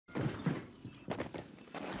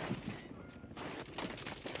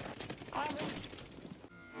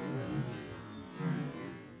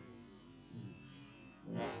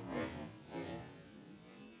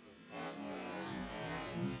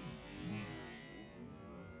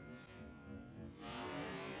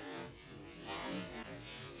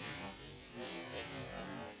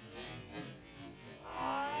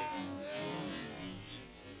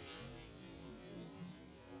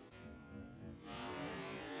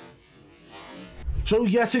So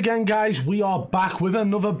yet again, guys, we are back with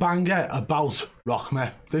another banger about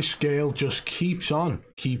Rocmaa. This girl just keeps on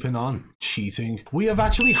keeping on cheating. We have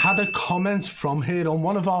actually had a comment from her on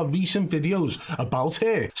one of our recent videos about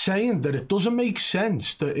her, saying that it doesn't make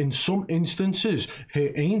sense that in some instances her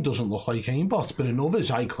aim doesn't look like aimbot, but in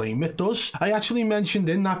others I claim it does. I actually mentioned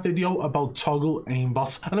in that video about toggle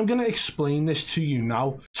aimbot, and I'm going to explain this to you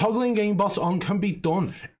now. Toggling aimbot on can be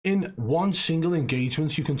done in one single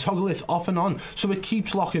engagement. You can toggle it off and on, so it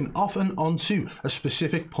keeps locking off and onto a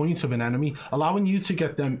specific point of an enemy, allowing you to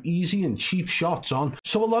get them easy and cheap shots on.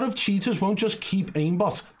 So a lot of cheaters won't just keep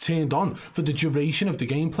aimbot turned on for the duration of the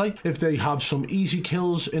gameplay. If they have some easy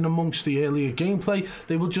kills in amongst the earlier gameplay,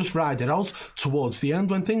 they will just ride it out towards the end.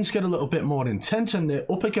 When things get a little bit more intense and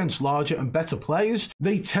they're up against larger and better players,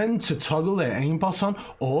 they tend to toggle their aimbot on,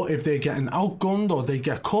 or if they're getting outgunned or they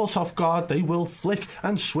get caught off guard, they will flick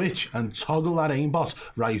and switch and toggle that aimbot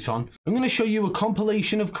right on. I'm going to show you a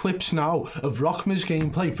compilation of clips now of Rocmaa's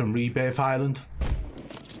gameplay from Rebirth Island.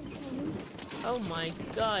 Oh my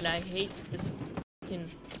god, I hate this fucking...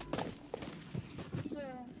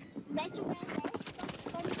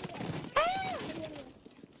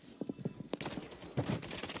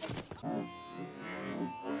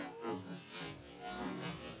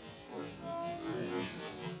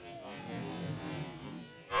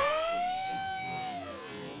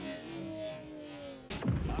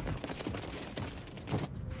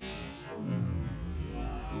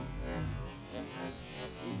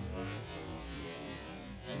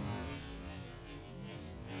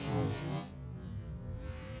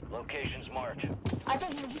 Locations marked.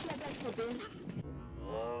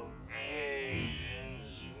 Locations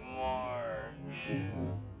marked.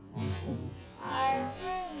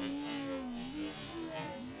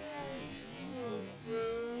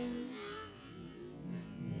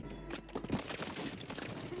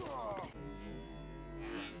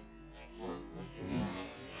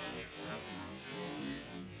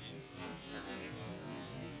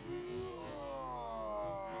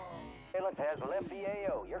 Pilot has left the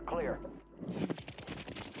AO. You're clear.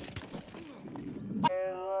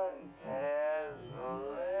 Pilot has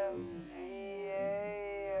left the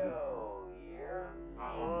AO. You're clear.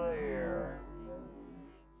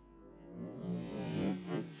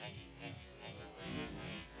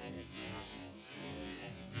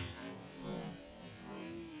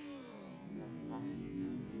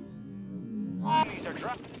 These are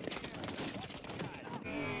dropped.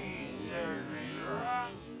 These are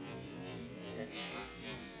dropped.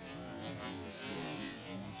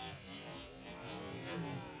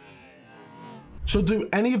 So do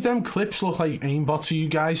any of them clips look like aimbot to you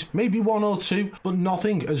guys? Maybe one or two, but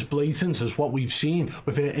nothing as blatant as what we've seen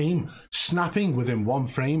with her aim snapping within one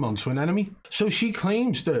frame onto an enemy. So she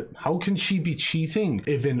claims that how can she be cheating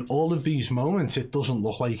if in all of these moments it doesn't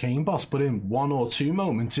look like aimbot, but in one or two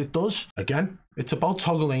moments it does? Again, it's about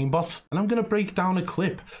toggle aimbot, and I'm going to break down a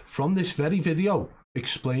clip from this very video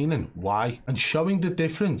explaining why and showing the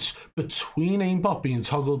difference between aimbot being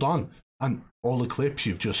toggled on and all the clips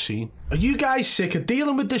you've just seen. Are you guys sick of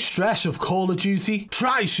dealing with the stress of Call of Duty?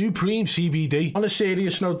 Try Supreme CBD. On a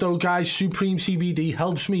serious note though, guys, Supreme CBD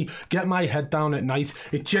helps me get my head down at night.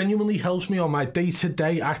 It genuinely helps me on my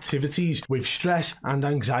day-to-day activities with stress and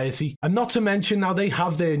anxiety. And not to mention, now they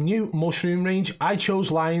have their new mushroom range. I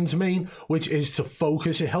chose Lion's Mane, which is to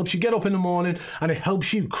focus. It helps you get up in the morning and it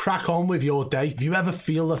helps you crack on with your day. If you ever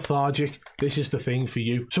feel lethargic, this is the thing for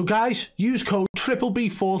you. So guys, use code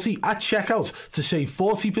BBB40 at checkout to save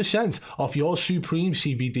 40% off your Supreme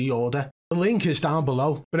CBD order. The link is down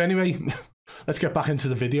below. But anyway, let's get back into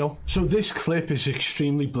the video. So this clip is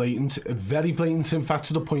extremely blatant, very blatant, in fact,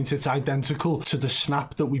 to the point it's identical to the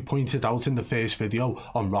snap that we pointed out in the first video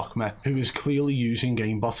on Rocmaa, who is clearly using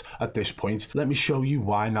aimbot at this point. Let me show you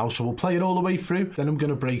why now. So we'll play it all the way through, then I'm going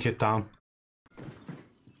to break it down.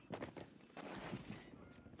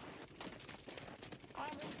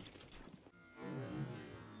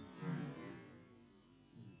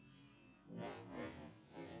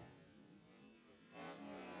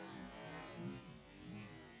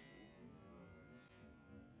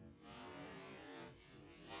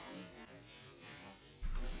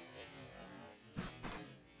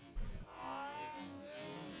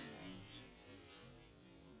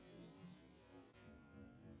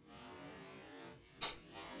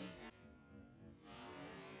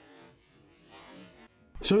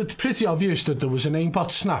 So it's pretty obvious that there was an aimbot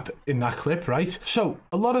snap in that clip, right? So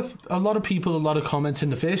a lot of people, a lot of comments in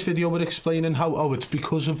the first video were explaining how, oh, it's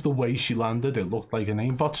because of the way she landed, it looked like an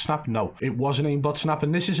aimbot snap. No, it was an aimbot snap,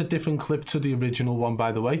 and this is a different clip to the original one,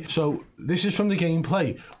 by the way. So this is from the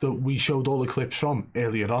gameplay that we showed all the clips from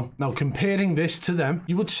earlier on. Now, comparing this to them,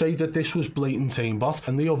 you would say that this was blatant aimbot,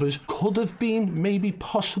 and the others could have been, maybe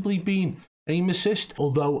possibly been, aim assist,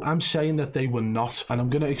 although I'm saying that they were not, and I'm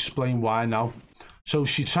going to explain why now. So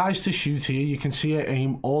she tries to shoot here. You can see her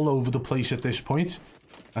aim all over the place at this point,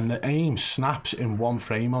 and the aim snaps in one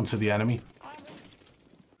frame onto the enemy.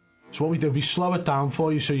 So what we did, we slow it down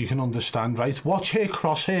for you so you can understand, right? Watch her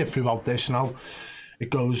crosshair throughout this now.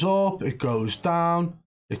 It goes up, it goes down,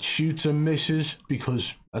 it shoots and misses,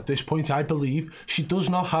 because at this point I believe she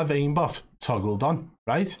does not have aimbot toggled on,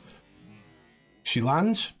 right? She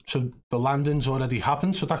lands, so the landing's already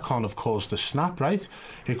happened, so that can't have caused the snap, right?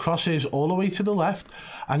 It crosses all the way to the left,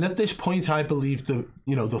 and at this point I believe the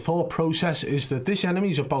thought process is that this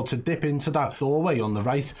enemy's about to dip into that doorway on the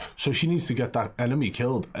right, so she needs to get that enemy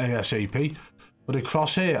killed ASAP. But her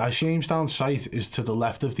crosshair, as she aims down sight, is to the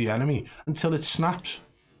left of the enemy until it snaps.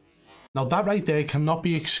 Now that right there cannot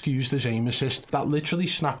be excused as aim assist. That literally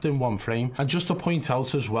snapped in one frame. And just to point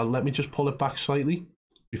out as well, let me just pull it back slightly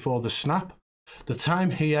before the snap. The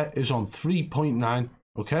time here is on 3.9,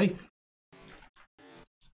 okay?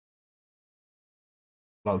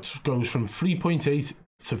 Well, it goes from 3.8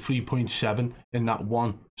 to 3.7 in that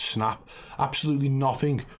one snap. Absolutely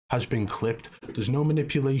nothing has been clipped. There's no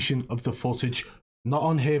manipulation of the footage. Not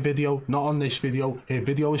on her video, not on this video. Her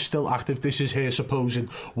video is still active. This is her supposed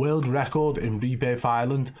world record in Rebirth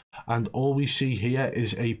Island. And all we see here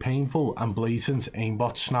is a painful and blatant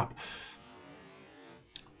aimbot snap.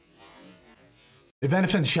 If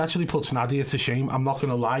anything, she actually puts Nadia to shame. I'm not going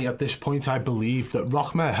to lie, at this point I believe that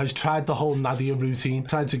Rocmaa has tried the whole Nadia routine,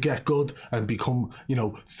 tried to get good and become,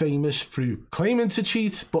 famous through claiming to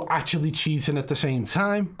cheat, but actually cheating at the same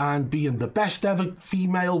time, and being the best ever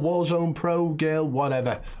female Warzone pro girl,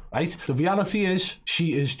 whatever, right? The reality is,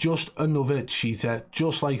 she is just another cheater,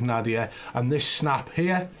 just like Nadia, and this snap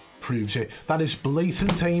here proves it. That is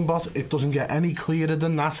blatant aimbot. It doesn't get any clearer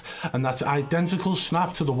than that, and that's identical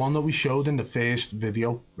snap to the one that we showed in the first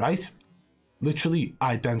video, right? Literally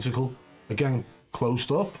identical. Again,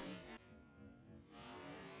 closed up.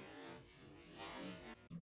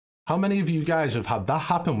 How many of you guys have had that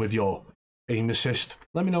happen with your aim assist?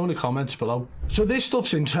 Let me know in the comments below. So this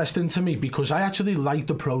stuff's interesting to me because I actually like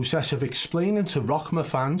the process of explaining to Rocmaa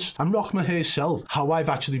fans and Rocmaa herself how I've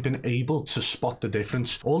actually been able to spot the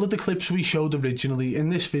difference. All of the clips we showed originally in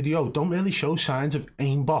this video don't really show signs of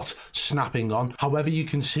aimbot snapping on. However, you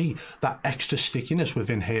can see that extra stickiness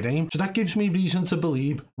within her aim. So that gives me reason to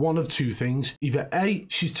believe one of two things. Either A,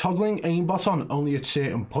 she's toggling aimbot on only at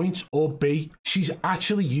certain points, or B, she's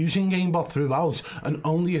actually using aimbot throughout and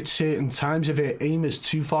only at certain times if her aim is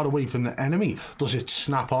too far away from the enemy does it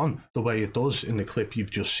snap on the way it does in the clip you've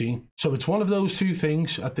just seen. So it's one of those two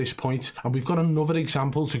things at this point, and we've got another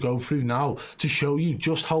example to go through now to show you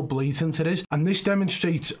just how blatant it is. And this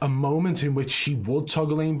demonstrates a moment in which she would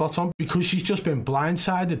toggle aimbot on because she's just been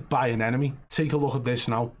blindsided by an enemy. Take a look at this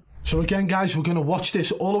now. So again guys, we're going to watch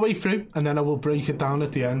this all the way through and then I will break it down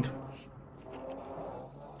at the end.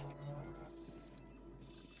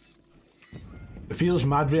 It feels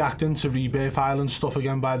mad reacting to Rebirth Island stuff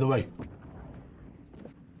again, by the way.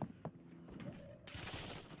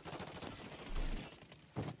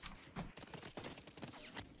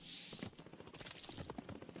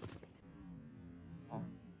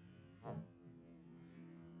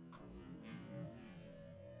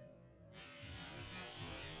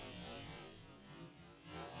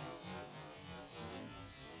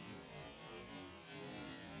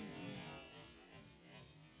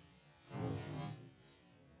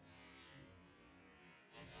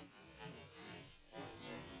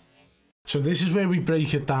 So this is where we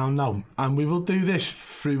break it down now, and we will do this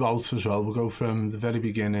throughout as well. We'll go from the very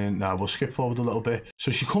beginning. Now we'll skip forward a little bit.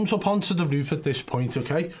 So she comes up onto the roof at this point,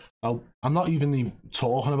 okay? Now, I'm not even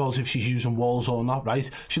talking about if she's using walls or not, right?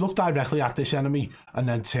 She looked directly at this enemy and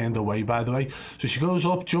then turned away, by the way. So she goes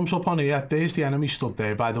up, jumps up on here. There's the enemy stood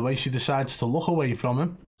there, by the way. She decides to look away from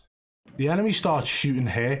him. The enemy starts shooting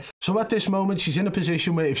her. So at this moment, she's in a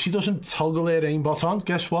position where if she doesn't toggle her aimbot on,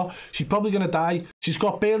 guess what? She's probably going to die. She's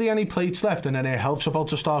got barely any plates left, and then her health's about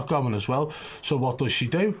to start going as well. So what does she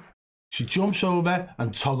do? She jumps over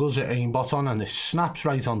and toggles her aimbot on, and it snaps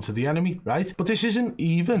right onto the enemy, right? But this isn't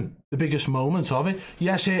even the biggest moment of it.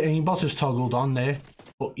 Yes, her aimbot is toggled on there,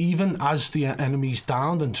 but even as the enemy's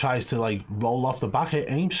downed and tries to like roll off the back, her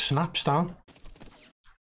aim snaps down.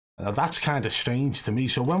 Now, that's kind of strange to me.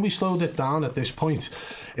 So when we slowed it down at this point,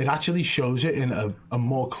 it actually shows it in a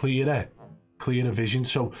more clearer vision.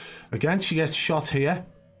 So again, she gets shot here.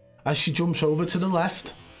 As she jumps over to the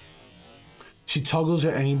left, she toggles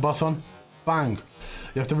her aimbot on. Bang.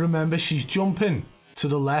 You have to remember she's jumping to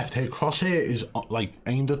the left. Her crosshair is like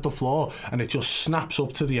aimed at the floor and it just snaps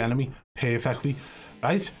up to the enemy perfectly.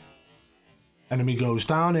 Right? Enemy goes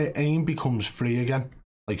down, her aim becomes free again.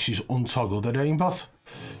 Like she's untoggled her aimbot.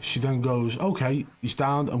 She then goes, okay, he's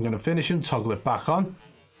down, I'm going to finish him, toggle it back on.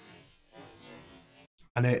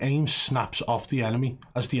 And her aim snaps off the enemy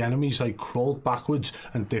as the enemy's like crawled backwards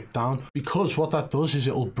and dipped down. Because what that does is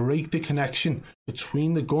it'll break the connection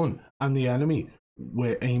between the gun and the enemy,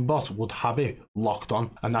 where aimbot would have it locked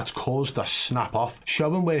on, and that's caused a snap off,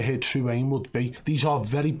 showing where her true aim would be. These are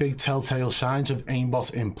very big telltale signs of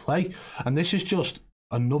aimbot in play, and this is just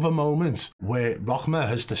another moment where Rocmaa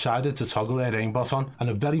has decided to toggle her aimbot on, and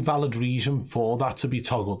a very valid reason for that to be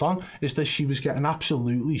toggled on is that she was getting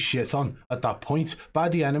absolutely shit on at that point by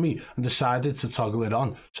the enemy and decided to toggle it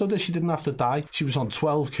on so that she didn't have to die. She was on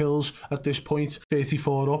 12 kills at this point,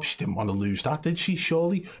 34 up. She didn't want to lose that, did she?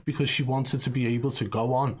 Surely, because she wanted to be able to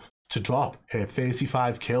go on to drop her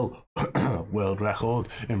 35 kill world record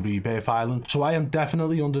in Rebirth Island. So I am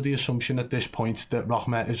definitely under the assumption at this point that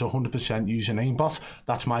Rocmaa is 100% using aimbot.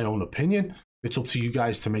 That's my own opinion. It's up to you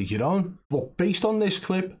guys to make your own. But based on this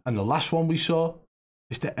clip and the last one we saw,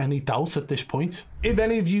 is there any doubt at this point? If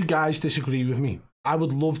any of you guys disagree with me, I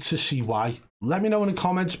would love to see why. Let me know in the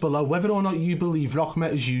comments below whether or not you believe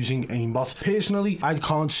Rocmaa is using aimbot. Personally, I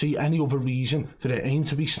can't see any other reason for her aim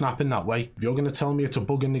to be snapping that way. If you're going to tell me it's a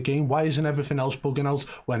bug in the game, why isn't everything else bugging out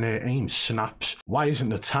when her aim snaps? Why isn't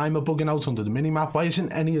the timer bugging out under the minimap? Why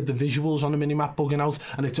isn't any of the visuals on the minimap bugging out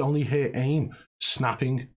and it's only her aim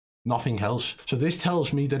snapping? Nothing else. So this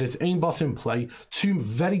tells me that it's aimbot in play. Two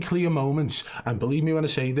very clear moments, and believe me when I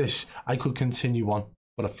say this, I could continue on,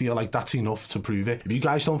 but I feel like that's enough to prove it. If you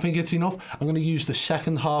guys don't think it's enough, I'm going to use the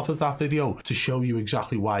second half of that video to show you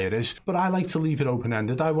exactly why it is. But I like to leave it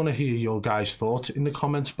open-ended. I want to hear your guys' thoughts in the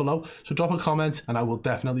comments below. So drop a comment and I will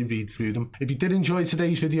definitely read through them. If you did enjoy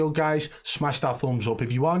today's video, guys, smash that thumbs up.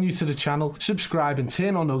 If you are new to the channel, subscribe and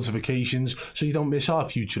turn on notifications so you don't miss our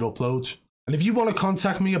future uploads. And if you want to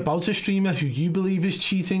contact me about a streamer who you believe is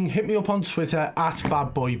cheating, hit me up on Twitter at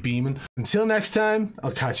BadBoy Beaman. Until next time,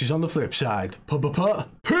 I'll catch you on the flip side.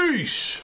 Peace!